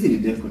 Hizi ni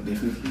deco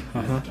definitely.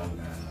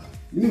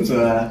 Mimi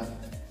mswa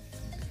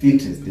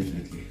Pinterest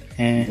definitely.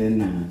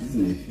 Then this is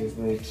my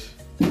favorite.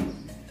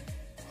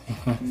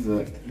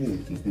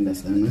 Napenda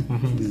sana.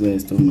 These are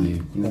store my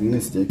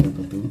next jacket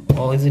hapa tu.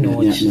 Oh, hizi ni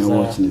watch.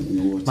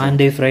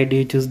 Monday,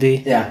 Friday,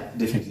 Tuesday. Yeah,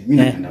 definitely.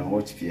 Mimi napenda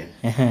watch pia.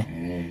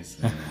 Yes.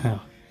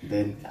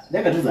 Then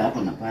jacket tu za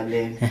hapa na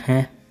pale.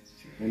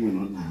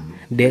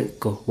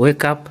 Deco,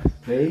 wake up,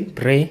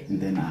 pray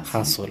and then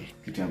hustle.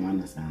 Kitu ya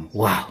maana sana.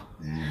 Wow. Yes.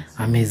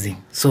 Amazing.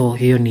 So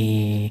hiyo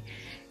ni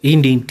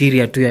in the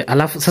interior tu.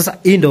 Alafu sasa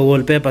hii ndio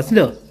wallpaper, si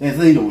ndio? Yes,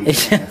 hii ndio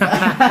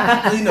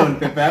wallpaper. Hii ndio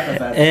wallpaper hapa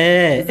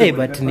sasa.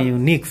 But ni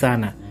unique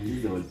sana. Hii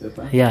ndio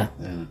wallpaper. Yeah.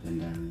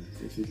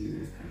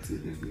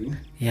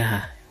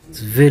 Yeah,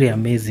 it's very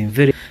amazing.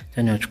 Very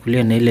tena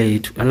wachukulia na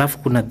ile alafu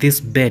kuna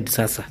this bed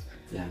sasa.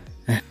 Yeah.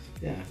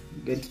 Yeah.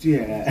 Bed tu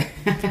ya.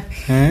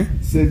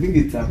 So I think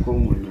it's a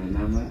common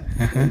number.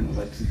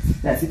 But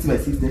yeah, 6 by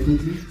 6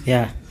 definitely.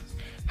 Yeah.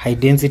 High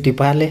density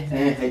pale.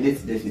 High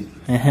density definitely.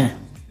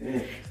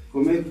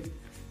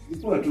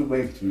 Ipo tu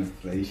bike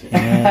tunafurahisha.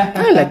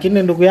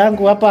 Lakini ndugu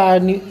yangu hapa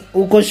ni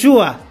uko sure?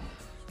 Yeah.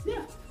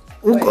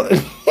 Uko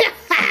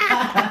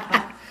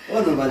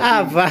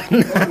hapa.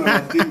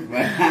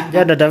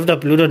 Jana tafuta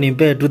Pluto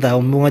nimpe tu dha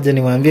mmoja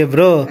nimwambie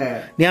bro.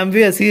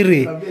 Niambie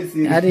siri.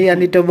 Hadi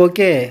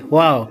anitobokee.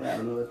 Wow.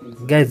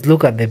 Guys,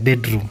 look at the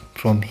bedroom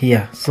from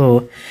here.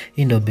 So,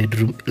 in the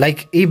bedroom.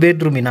 Like, hii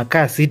bedroom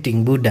inakaa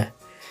sitting Buddha.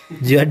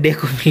 Jua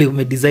deko vile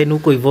umedesign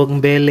huko hivyo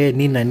mbele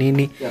nini na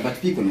nini. Yeah, but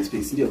people in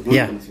space ndio.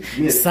 Yeah.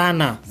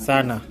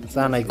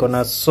 Sana iko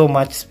na so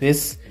much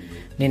space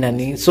nini na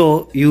nini.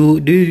 So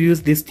do you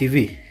use this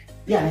TV?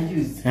 Yeah, I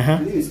use. I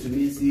use to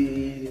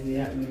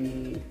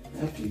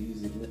have to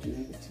use it but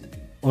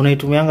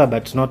unaitumianga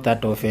but not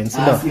that often. Si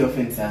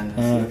often sana.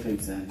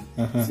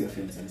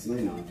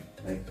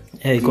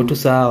 Like iko tu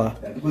sawa.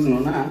 Because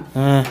unaona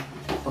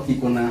okay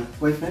kuna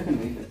wifi yake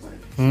ndio ile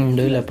pale.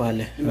 Ndio ile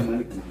pale.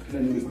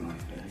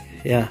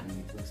 Yeah.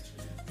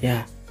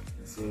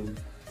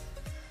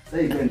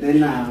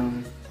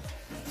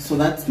 So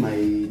that's my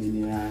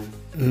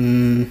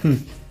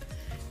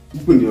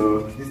this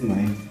is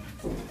my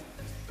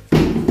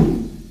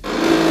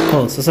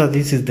sasa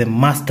this is the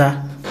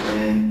master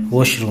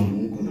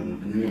washroom.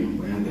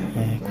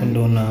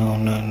 Kundo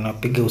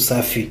unapiga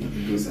usafi.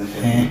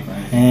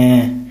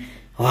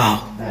 Wow.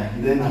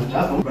 Then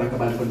hapo kuna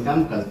balcony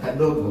kama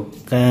kadogo.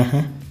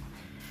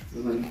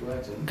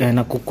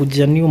 Kana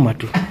kukuja nyuma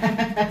tu.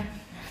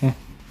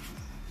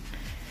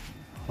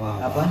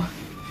 Wow.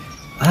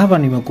 Hapa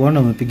nimekuona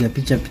umepiga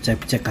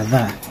picha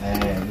kadhaa.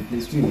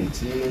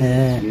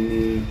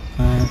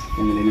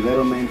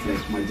 Environment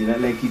like majira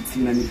like it's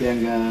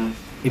inanipeanga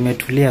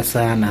imetulia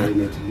sana.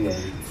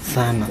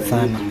 Sana.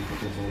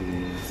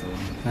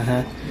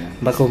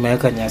 Mpaka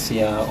umeweka nyasi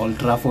ya Old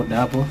Trafford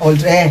hapo.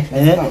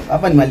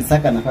 Hapa ni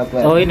Malisaka nafaa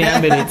kwa. Hii ni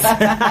Emirates.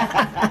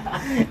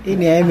 Hii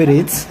ni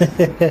Emirates.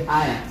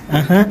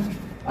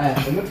 Haya,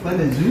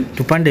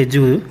 tupande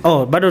juu.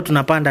 Bado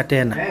tunapanda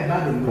tena.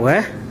 Bado.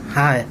 We?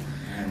 Haya.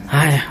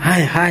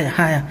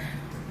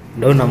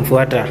 Ndio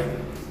namfuata.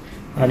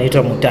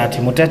 Anaitwa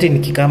Mutati. Mutati ni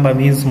Kikamba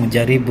means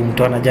mjaribu,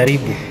 mtu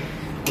anajaribu.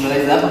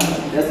 Unalaiza hapa?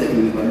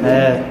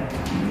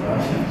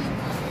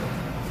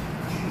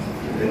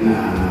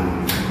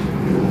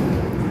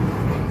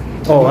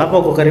 Hapa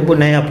uko karibu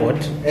na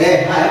airport.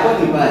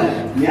 Airport ni pale.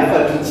 Ni hapa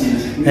tu chini.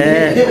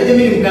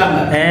 Mimi ni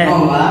Mkamba.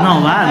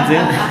 No, manze.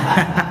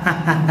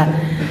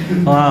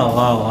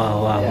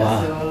 Wow.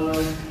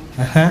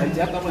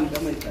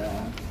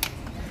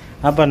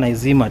 Hapa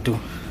naizima tu.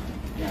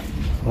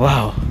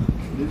 Wow.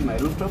 This is my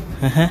rooftop.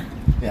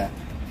 Yeah.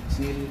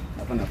 Chill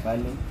hapa na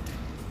pale.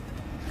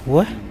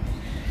 What?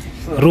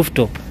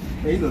 Rooftop.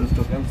 Hilo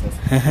rooftop yangu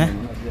sasa.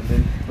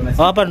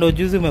 Hapa ndo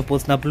juzi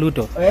umepost na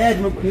Pluto.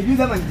 Ni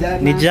juzi ama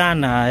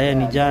jana?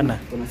 Ni jana.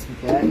 Kuna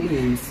speaker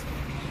yani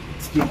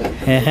speaker.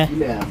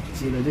 Ile ya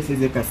chill just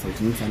hizo ka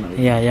sauti nyingi sana.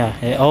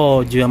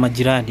 Yeah. Juu ya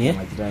majirani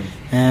Majirani.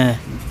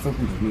 Sasa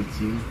kuna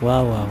chill.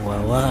 Wow.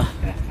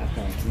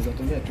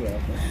 Tunatembea tu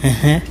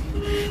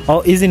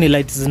hapa. Hizi ni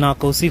lights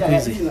zinawaka usiku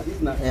hizi. Hizi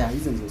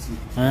ndio usiku.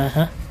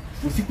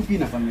 Usiku pia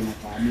inafanya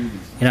inakaa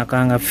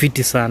inakaanga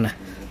fiti sana.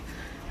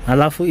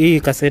 Alafu hii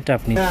ka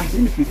setup ni hii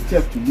ni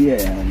chef tubia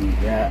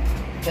ya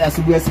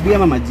asubuhi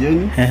ama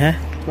majioni.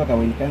 Kwa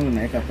kawaida kangu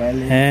naweka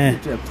pale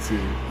kitu ya kuchini.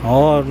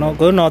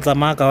 Kwa hiyo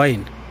zamaka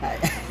wine.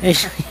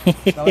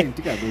 Kawaida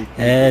tika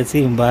bei.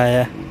 Si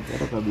mbaya.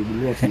 Kutoka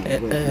Biblia tu.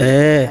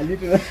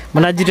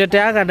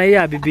 Mnajiteteaga na hii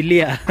ya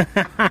Biblia.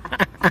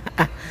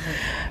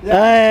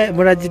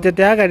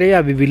 Mnajiteteaga na hii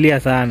ya Biblia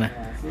sana.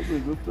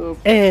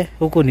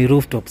 Huko ni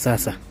rooftop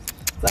sasa.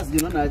 Sasa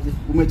unaona aje?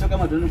 Umechoka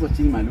kama tuone kwa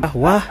chini mali.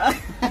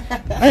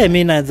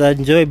 Mimi naweza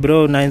enjoy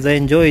bro, naweza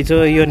enjoy.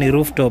 So hiyo ni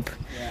rooftop.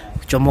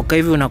 Kuchomoka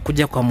hivi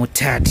unakuja kwa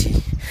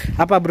Mutati.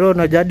 Hapa bro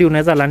unajadi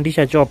unaweza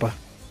landisha chopa.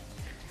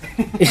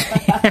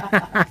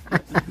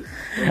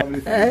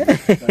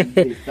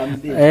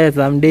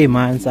 Someday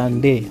man,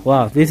 someday.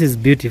 Wow, this is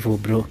beautiful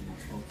bro.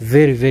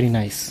 Very, very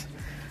nice.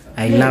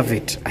 I love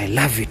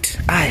it.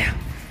 Aya.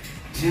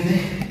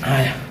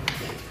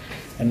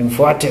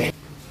 Nimfuate.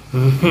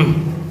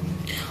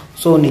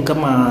 So ni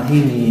kama hii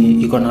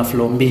ni iko na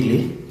floor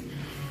mbili.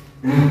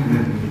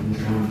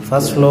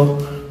 First floor,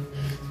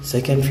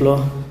 second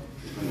floor.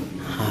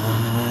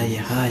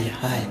 Hi.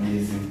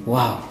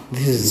 Wow,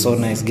 this is so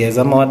nice, guys.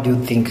 What do you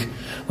think?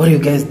 What do you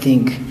guys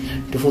think?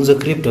 Tufunze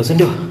crypto, si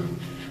ndio?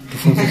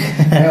 Tufunze.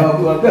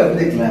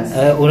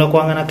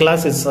 Unakuanga na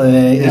classes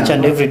each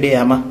and every day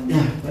ama?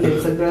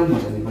 Instagram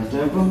watanipata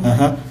hapo.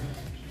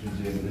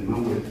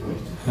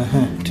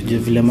 Tujue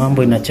vile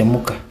mambo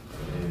inachemuka.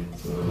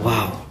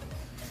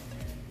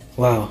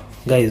 Wow,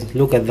 guys,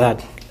 look at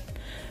that.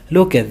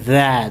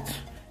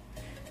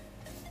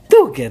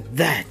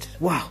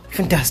 Wow,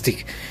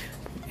 fantastic.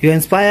 You're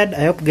inspired?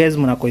 I hope guys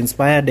mnako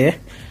inspired.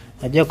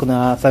 Najua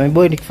kuna Sammy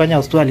Boy nikifanya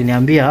hostu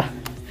aliniambia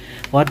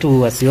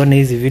watu wasione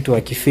hizi vitu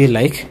wakifeel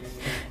like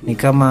ni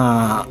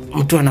kama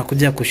mtu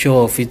anakuja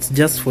kushow off. It's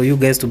just for you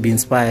guys to be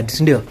inspired,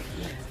 ndio?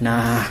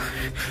 Na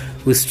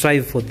we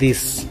strive for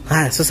this.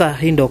 Sasa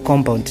hii ndio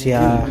compound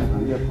ya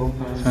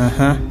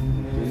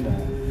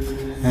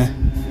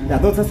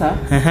sasa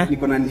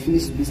niko na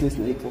unfinished business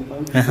na hii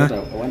compound that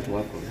I want to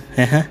work on.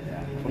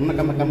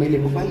 Unaona kama ile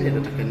pale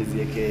nataka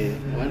niziweke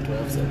I want to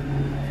have some.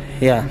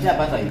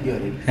 Nishapata idea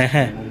already.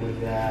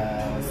 Ngoja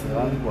wase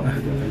wangu wa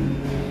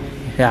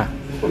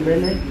Huko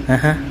mbele.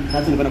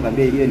 Sasa niko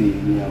nakwambia hiyo ni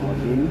ya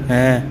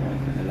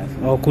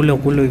wageni.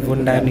 Kule hivyo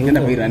ndani.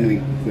 Nenda kwa runway.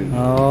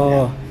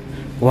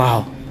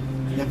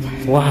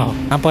 Wow.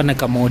 Hapa na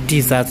kama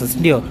oti sasa,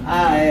 ndio?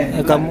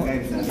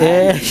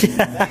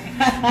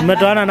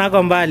 Umetoana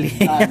nako mbali.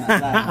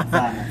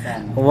 Sana.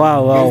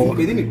 Wow.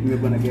 Kidini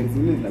kumekuwa na gari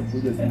zingine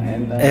zinakuja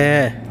zinaenda.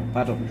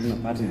 Pata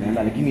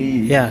zinaenda lakini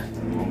hii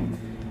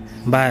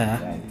mbaya.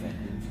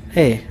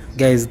 Hey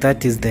guys,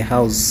 that is the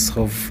house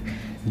of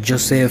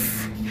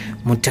Joseph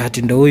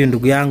Mutati. Ndo huyu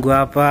ndugu yangu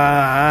hapa.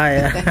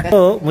 Haya.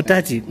 So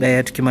Mutati,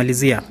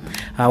 tukimalizia,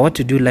 what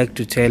would you like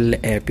to tell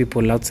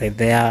people outside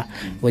there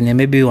when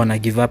maybe wanna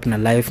give up na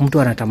life?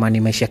 Mtu anatamani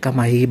maisha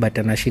kama hii but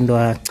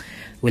anashindwa,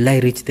 will I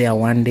reach there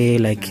one day?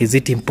 Like, is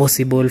it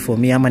impossible for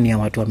me? Ama ni ya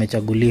watu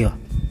wamechaguliwa?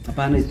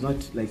 Hapana, it's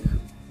not like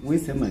we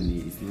sema ni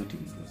it's not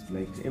impossible.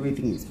 Like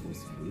everything is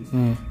possible.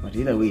 But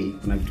either way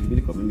kuna vitu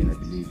mbili kwa mimi na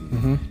believe.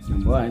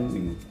 Number one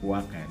ni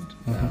work hard.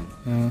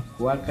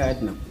 Work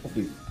hard na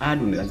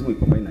hard lazima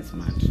ucombine na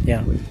smart.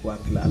 Work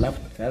alafu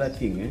the other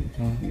thing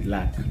ni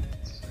luck.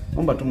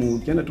 Omba tu Mungu,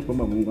 ukienda tu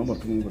kwamba Mungu, omba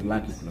tu Mungu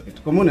luck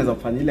ikulokete. Kwa maana unaweza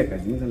kufanya ile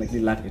kazi nyingi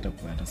lakini luck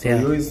itakupata. So you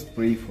always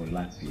pray for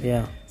luck.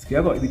 Siku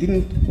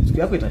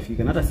yako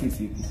itafika, hata si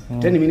siku.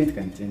 10 minutes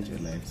can change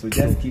your life. So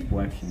just keep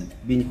working,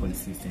 being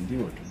consistent,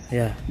 hiyo tu.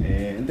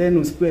 And then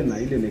usikue na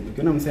ile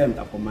ukiona msema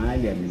mtako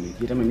mahali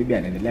amenikia kama maybe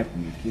anaendelea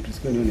kumiki,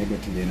 usikue na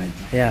negative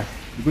energy.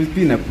 Because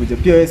pia inakuja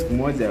pia wewe siku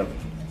moja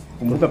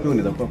kumbuka pia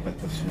unaweza kuwa kwa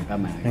position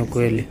kama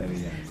hiyo.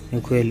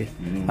 Ni kweli.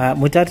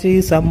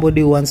 Mutati,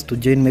 somebody wants to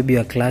join maybe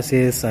your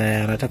classes,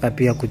 anataka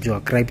pia kujua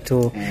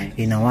crypto,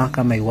 inawaka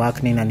kama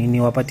iwork ni na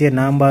nini, wapatie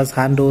numbers,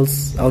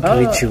 handles, how to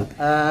reach you?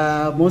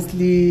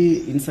 Mostly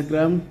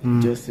Instagram,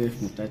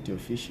 Joseph Mutati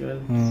official.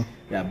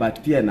 But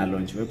pia na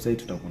launch website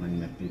tutakuwa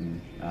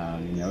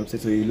na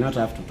website, so you will not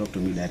have to talk to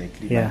me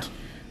directly. But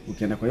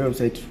ukienda kwa hiyo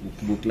website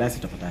book class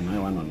utapata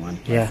nayo one-on-one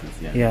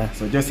classes.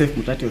 So Joseph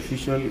Mutati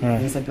official,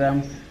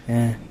 Instagram,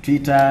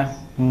 Twitter,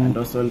 and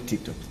also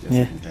TikTok.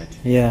 Joseph Mutati.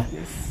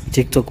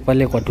 TikTok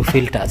pale kwa tu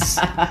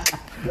filters.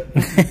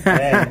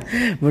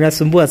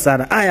 Mnasumbua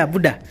sana. Haya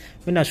buda,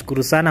 mimi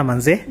nashukuru sana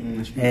manze.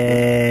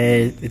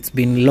 It's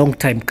been long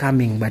time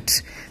coming but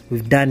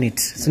we've done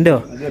it.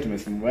 Ndio?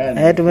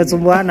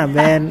 Tumesumbuana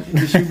man.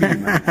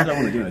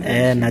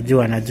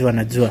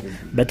 Najua.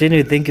 But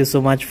anyway, thank you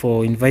so much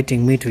for inviting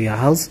me to your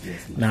house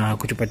na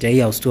kutupatia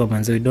hii house tour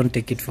manze. We don't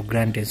take it for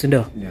granted.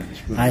 Ndio?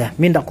 Haya,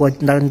 mimi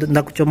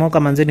ndakuchomoka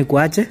manze ni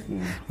kuache.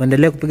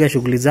 Uendelee kupiga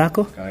shughuli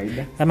zako.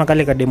 Kawaida. Kama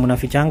kale kademu na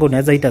fichango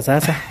unaweza ita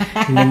sasa.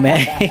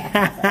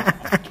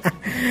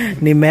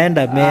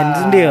 Nimeenda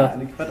man, ndio.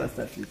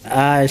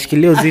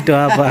 Shikilia uzito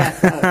hapa.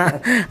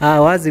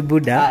 Wazi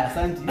buda.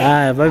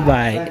 Bye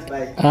bye.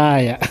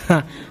 Haya.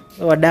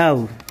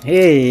 Wadau.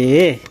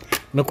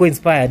 Nimekuwa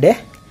inspired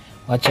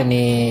Wacha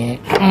ni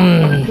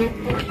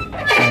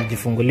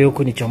jifungulie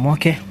huku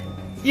nichomoke.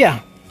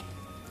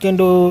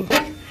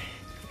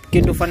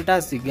 Kendo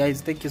fantastic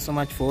guys. Thank you so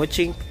much for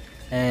watching.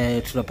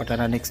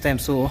 Tutapatana next time.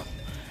 So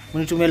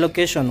mnitumie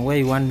location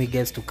where you want me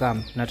guys to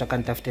come. Nataka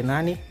nitafute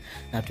nani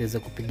na tuweze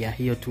kupiga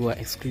hiyo tour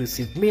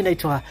exclusive. Mimi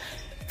naitwa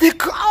The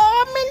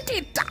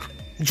Commentator.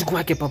 Mjukuu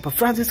wake Papa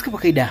Francis kama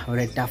kaida.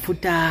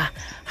 Unatafuta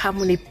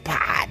Harmony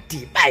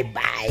Party. Bye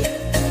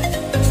bye.